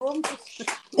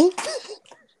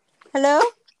Hello?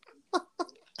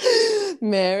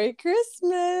 Merry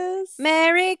Christmas!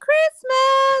 Merry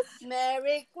Christmas!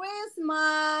 Merry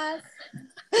Christmas!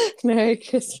 Merry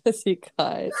Christmas, you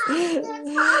guys.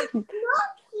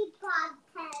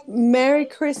 Merry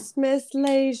Christmas,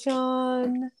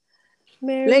 Lejon.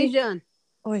 Legion.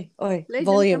 Oi.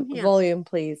 Legion, Volume,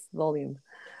 please. Volume.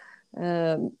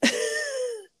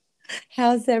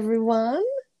 How's everyone?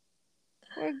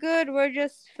 We're good. We're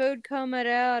just food combed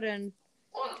out and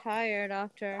tired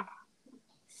after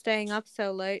staying up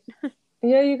so late.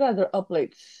 Yeah, you guys are up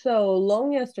late so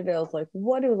long yesterday. I was like,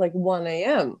 what? It was like 1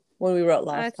 a.m. when we were out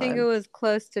last time. I think it was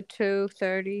close to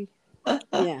 2:30.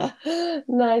 Yeah.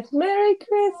 Nice. Merry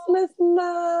Christmas,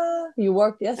 Ma. You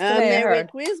worked yesterday, I Merry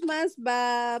heard. Christmas,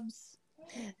 Babs.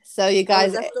 So you I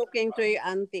guys... was just talking to your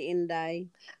Auntie Inday.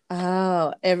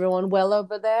 Oh, everyone well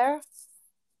over there?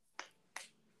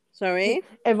 Sorry?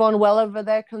 Everyone well over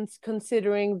there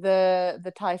considering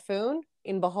the typhoon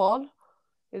in Bohol?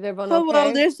 Is everyone Oh, okay?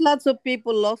 well, there's lots of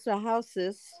people lost their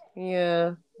houses.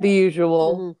 Yeah, the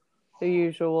usual. Mhm. The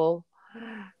usual.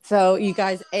 So you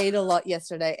guys ate a lot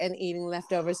yesterday and eating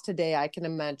leftovers today, I can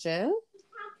imagine.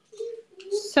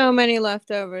 So many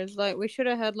leftovers. Like, we should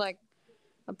have had like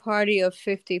a party of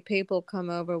 50 people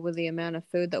come over with the amount of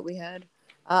food that we had.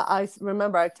 I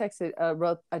remember I texted,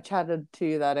 I chatted to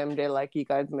you that MJ, like, you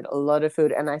guys made a lot of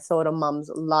food, and I saw the mom's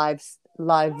live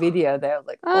video there. I was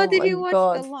like, Oh, did my you watch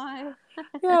God. the live?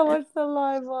 Yeah, I watched the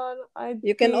live one.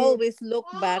 You can always look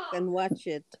back and watch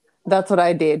it. That's what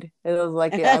I did. It was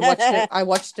like, I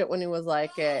watched it when it was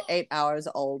like 8 hours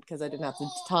old because I didn't have the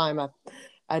time.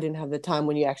 I didn't have the time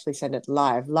when you actually send it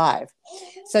live.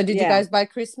 So did you guys buy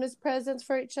Christmas presents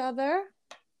for each other?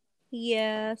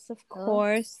 Yes, of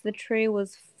course. The tree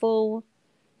was full.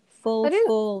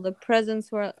 The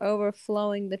presents were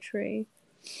overflowing the tree.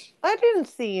 I didn't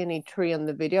see any tree in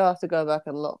the video. I have to go back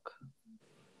and look.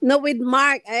 No, with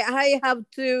Mark, I have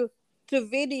to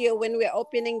video when we're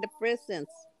opening the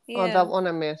presents. Yeah. Oh, that one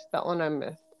I missed.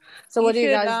 So what do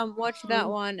you guys... watch that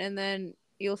one, and then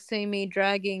you'll see me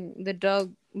dragging the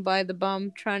dog by the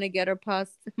bum, trying to get her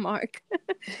past Mark,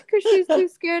 because she's too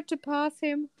scared to pass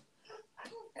him.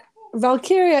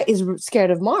 Valkyria is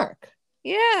scared of Mark.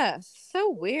 Yeah, so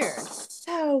weird.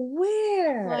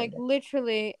 Like,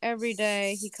 literally every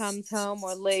day he comes home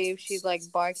or leaves, she's like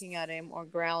barking at him or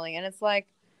growling, and it's like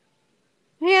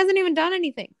he hasn't even done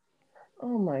anything.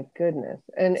 Oh my goodness.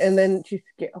 And then she's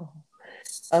scared. Oh.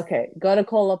 Okay, gotta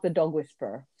call up the dog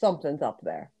whisperer. Something's up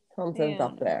there.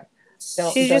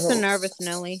 She's just a nervous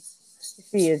Nelly.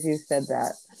 She is, you said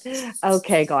that.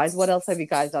 Okay, guys, what else have you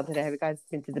guys done today? Have you guys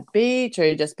been to the beach, or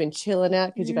you just been chilling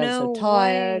out because you guys are so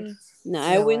tired? No,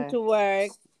 I went to work.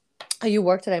 Oh, you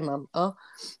work today, Mom? Oh,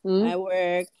 I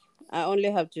work. I only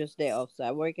have Tuesday off, so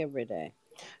I work every day.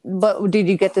 But did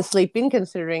you get to sleep in,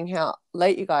 considering how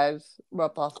late you guys were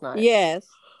up last night? Yes.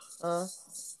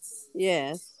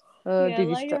 Yes.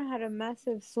 Later had a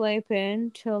massive sleep in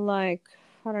till like,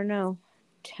 I don't know,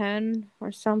 10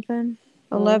 or something,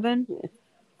 11.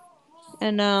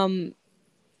 And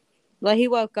like he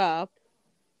woke up,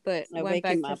 but went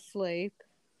back to sleep.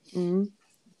 And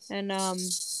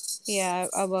yeah,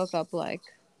 I woke up like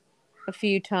a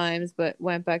few times, but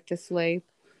went back to sleep.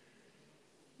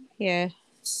 Yeah,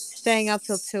 staying up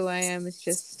till 2 a.m. is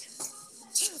just...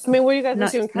 I mean, were you guys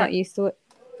not used to it?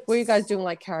 Were you guys doing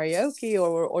like karaoke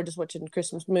or just watching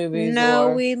Christmas movies?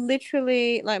 No, we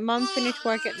literally, like, Mom finished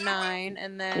work at 9,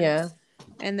 and then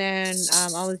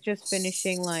I was just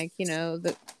finishing, like, you know,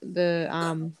 the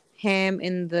ham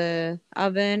in the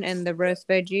oven and the roast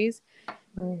veggies,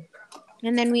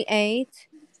 and then we ate,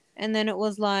 and then it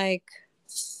was like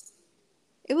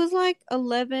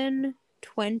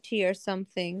 11:20 or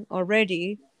something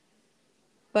already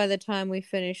by the time we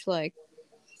finished, like,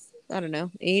 I don't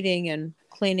know, eating and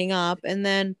cleaning up. And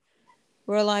then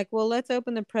we're like, well, let's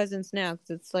open the presents now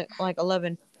because it's like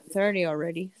 11:30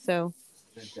 already. So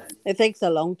it takes a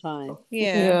long time.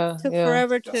 Yeah. It took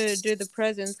forever to do the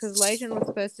presents because Leighton was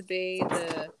supposed to be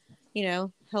the,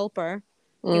 helper.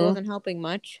 He wasn't helping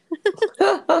much.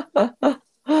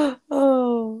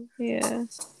 Oh, yeah.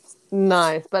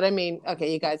 Nice. But I mean,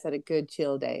 okay, you guys had a good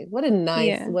chill day. What a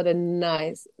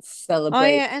nice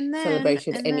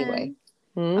celebration anyway.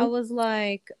 I was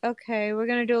like, okay, we're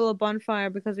gonna do a little bonfire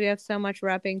because we have so much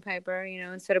wrapping paper,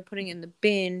 instead of putting it in the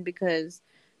bin, because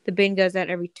the bin goes out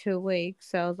every 2 weeks.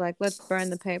 So I was like, let's burn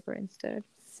the paper instead.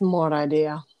 Smart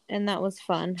idea. And that was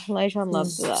fun. Leighton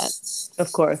loved that.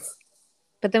 Of course.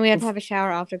 But then we had to have a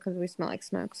shower after because we smell like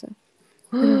smoke. So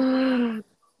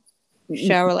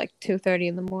shower like 2:30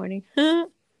 in the morning.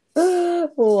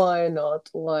 Why not?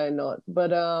 Why not?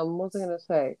 But what was I gonna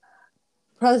say?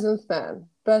 Presents then.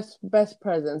 Best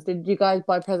presents. Did you guys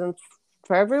buy presents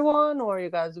for everyone, or you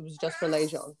guys it was just for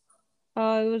Lejeune?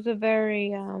 Oh, it was a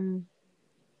very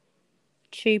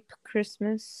cheap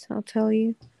Christmas, I'll tell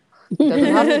you.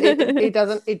 It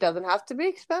doesn't have to be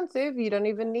expensive. You don't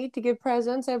even need to give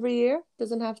presents every year.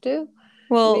 Doesn't have to.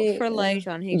 Well, Me, for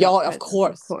Lejeune, he yeah, got of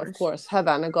presents, course, of course.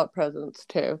 Havana got presents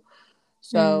too.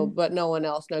 So, Mm. but no one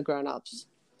else, no grown-ups.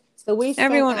 So we spent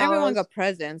Everyone hours. got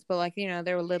presents, but like,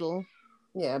 they were little.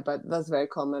 Yeah, but that's very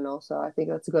common. Also, I think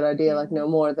that's a good idea. Like Yeah. no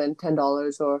more than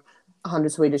 $10 or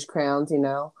 100 Swedish crowns. It's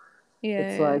like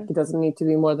Yeah. it doesn't need to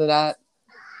be more than that.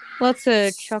 Lots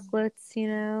of chocolates,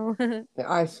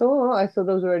 I saw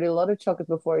there was already a lot of chocolate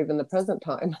before even the present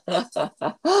time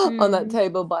on that Mm.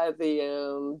 table by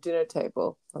the dinner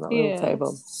table on that little Yeah.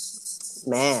 table.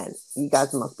 Man, you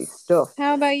guys must be stuffed.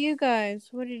 How about you guys?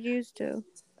 What did you do?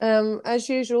 As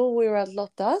usual, we were at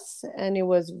Lotta's and it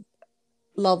was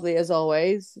lovely as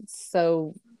always.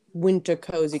 So winter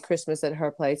cozy Christmas at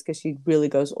her place because she really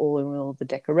goes all in with all the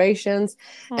decorations.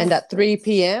 Oh, and at 3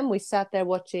 p.m. we sat there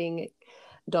watching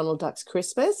Donald Duck's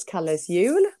Christmas, Kalles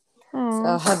Jul.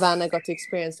 So Havana got to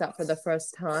experience that for the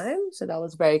first time. So that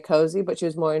was very cozy, but she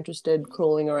was more interested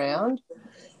crawling around.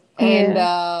 And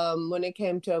when it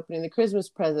came to opening the Christmas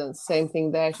presents, same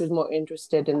thing there. She was more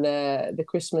interested in the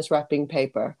Christmas wrapping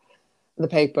paper, than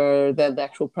the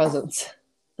actual presents.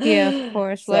 Yeah, of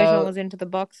course. Lejeune was into the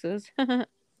boxes. And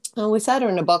we sat her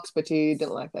in a box, but she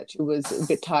didn't like that. She was a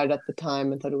bit tired at the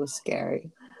time and thought it was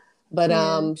scary. But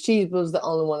she was the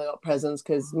only one that got presents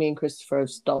because me and Christopher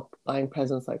stopped buying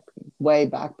presents like way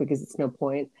back because it's no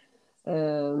point.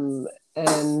 And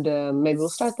maybe we'll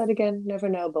start that again. Never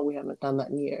know, but we haven't done that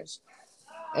in years.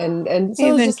 And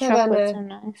so Even just chocolates are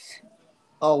nice.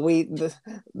 Oh,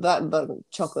 the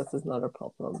chocolates is not a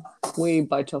problem. We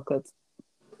buy chocolates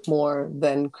more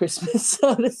than Christmas,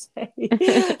 so to say.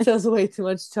 So it's way too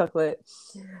much chocolate.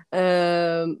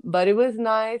 But it was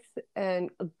nice and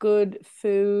good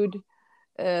food.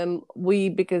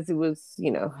 Because it was,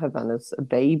 Havana's a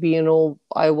baby and all,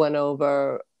 I went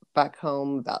over back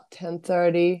home about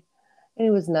 10:30 and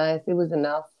it was nice. It was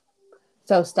enough.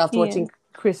 So stopped watching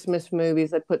Christmas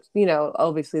movies. I put,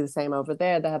 obviously the same over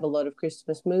there. They have a lot of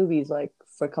Christmas movies like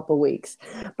for a couple of weeks.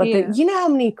 But you know how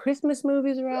many Christmas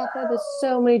movies are out there? There's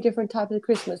so many different types of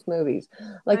Christmas movies.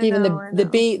 Like even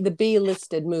the B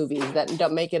listed movies that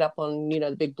don't make it up on,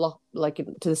 the big block, like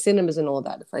to the cinemas and all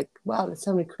that. It's like, wow, there's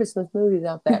so many Christmas movies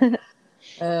out there.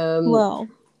 Well,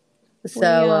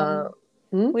 so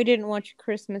we didn't watch a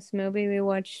Christmas movie. We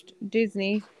watched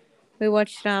Disney. We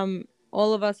watched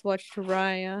all of us watched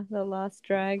Raya, the Last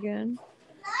Dragon.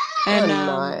 And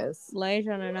nice.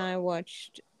 Lejeune and I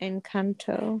watched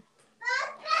Encanto.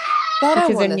 That which I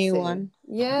is a want to new see. one.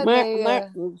 Yeah,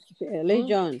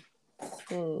 Lejeune.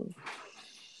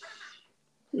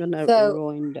 Gonna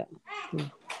ruin that.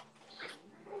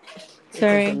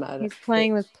 Sorry, he's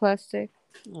playing with plastic.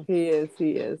 He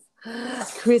is.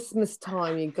 Christmas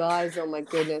time, you guys. Oh my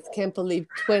goodness. Can't believe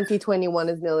 2021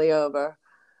 is nearly over.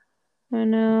 I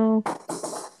know.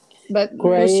 But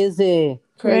crazy.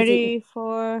 Ready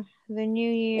for the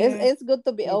new year. It's good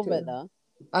to be over though.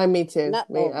 Me too. Not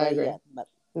over I agree. yet, but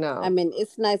no. I mean,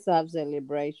 it's nice to have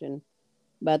celebration,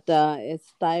 but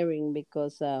it's tiring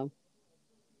because too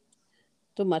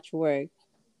much work.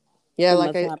 Yeah, too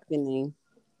like much happening.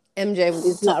 MJ was.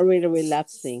 It's not really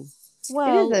relaxing.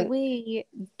 Well, we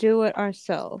do it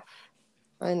ourselves.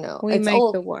 I know. We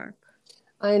make the work.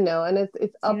 I know, and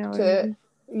it's up to.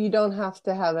 You don't have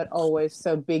to have it always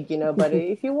so big, but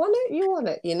if you want it, you want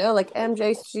it, like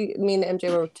MJ, me and MJ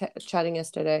were chatting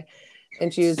yesterday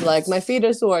and she was like, my feet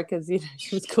are sore because,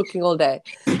 she was cooking all day,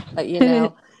 but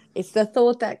it's the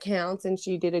thought that counts and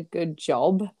she did a good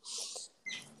job.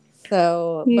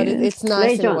 So, but it's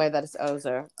nice in a way that it's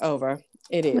over.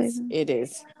 It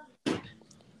is.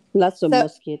 Lots of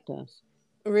mosquitoes.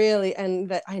 Really,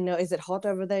 and I know, is it hot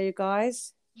over there, you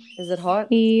guys? Is it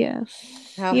hot?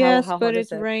 Yes. How but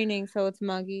it's raining, so it's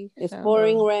muggy. It's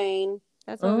pouring rain.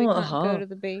 That's why we can't go to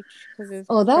the beach because it's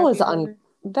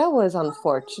that was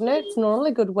unfortunate. It's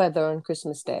normally good weather on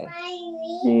Christmas Day.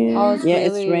 It's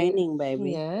raining,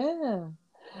 baby. Yeah.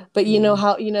 But you know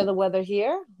the weather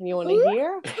here? You want to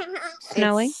hear?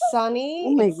 Snowy. It's sunny.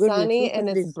 Oh my it's goodness, sunny and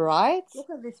it's bright. Look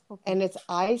at this. And it's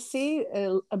icy.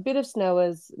 A bit of snow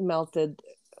has melted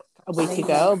a week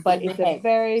ago, but it's a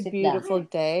very beautiful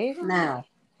day now,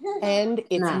 and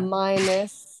it's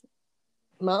minus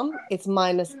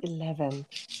 11.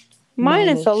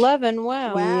 -11.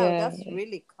 Wow. Wow, that's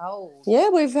really cold. Yeah,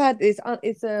 we've had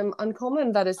it's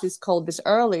uncommon that it's this cold this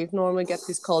early. It normally gets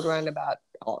this cold around about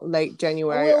late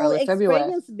January, We early February.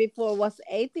 experienced before was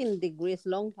 18 degrees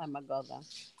long time ago though.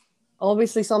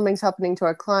 Obviously something's happening to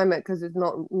our climate because it's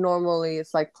not normally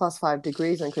it's like +5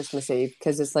 degrees on Christmas Eve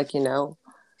because it's like,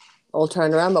 all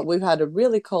turned around, but we've had a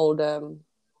really cold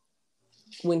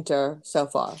winter so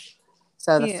far.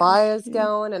 So the fire's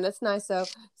going and it's nice.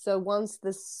 So once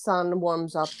the sun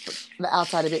warms up the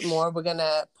outside a bit more, we're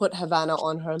gonna put Havana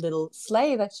on her little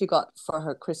sleigh that she got for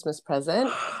her Christmas present.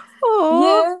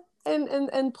 Oh, yeah,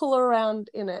 and pull her around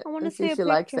in it and see if she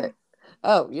likes it.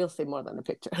 Oh, you'll see more than a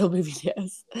picture. It'll be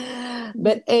videos.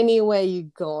 But anyway,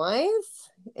 you guys,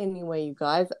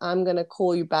 I'm gonna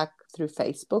call you back through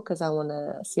Facebook because I want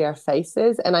to see our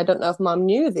faces. And I don't know if Mom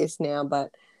knew this now,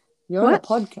 but you're on a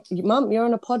podcast. Mom, you're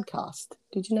on a podcast.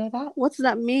 Did you know that? What's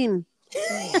that mean?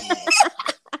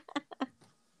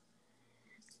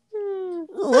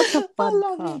 What's a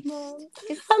podcast?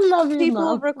 I love you, People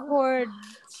Mom. record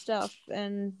stuff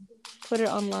and put it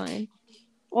online.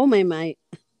 Oh my mate.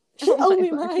 Oh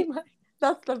my.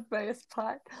 That's the best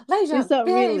part. Is that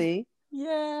really?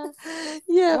 Yeah.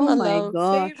 Oh my God.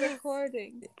 So you're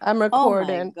recording. I'm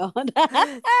recording. Oh my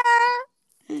God.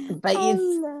 But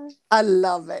I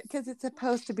love it because it's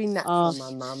supposed to be natural,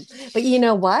 my mum. But you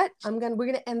know what? We're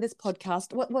gonna end this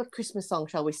podcast. What Christmas song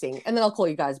shall we sing? And then I'll call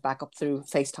you guys back up through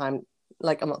FaceTime,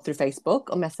 like I'm not through Facebook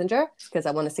or Messenger because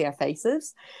I want to see our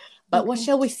faces. But what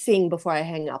shall we sing before I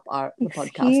hang up the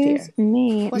podcast here?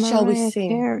 Me, what shall we sing?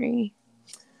 Carey.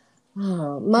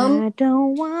 Oh, Mum. I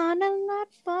don't wanna let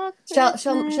fuck.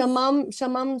 Shall Mum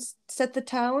set the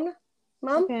tone?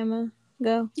 Mum? Okay, Emma,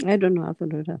 go. I don't know how to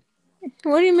do that.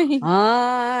 What do you mean?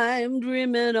 I'm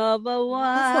dreaming of a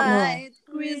white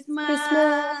Christmas.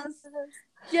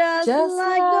 Just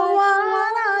like the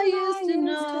one I used to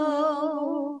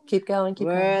know. Keep going,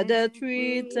 where the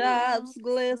treetops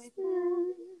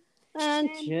glisten and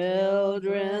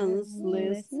children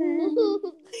listen.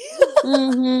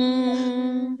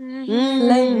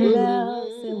 Sleigh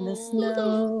bells in the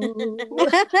snow.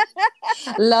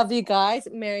 Love you guys.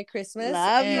 Merry Christmas.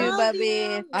 Love you,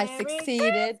 baby. I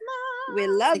succeeded. We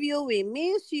love you. We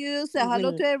miss you. Say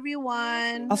hello to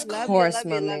everyone. Of love course, you,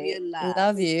 Mummy.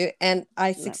 Love you. And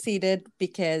I succeeded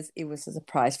because it was a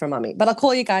surprise for Mummy. But I'll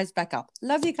call you guys back up.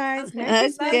 Love you guys.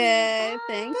 Okay.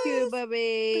 Thank you,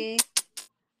 baby.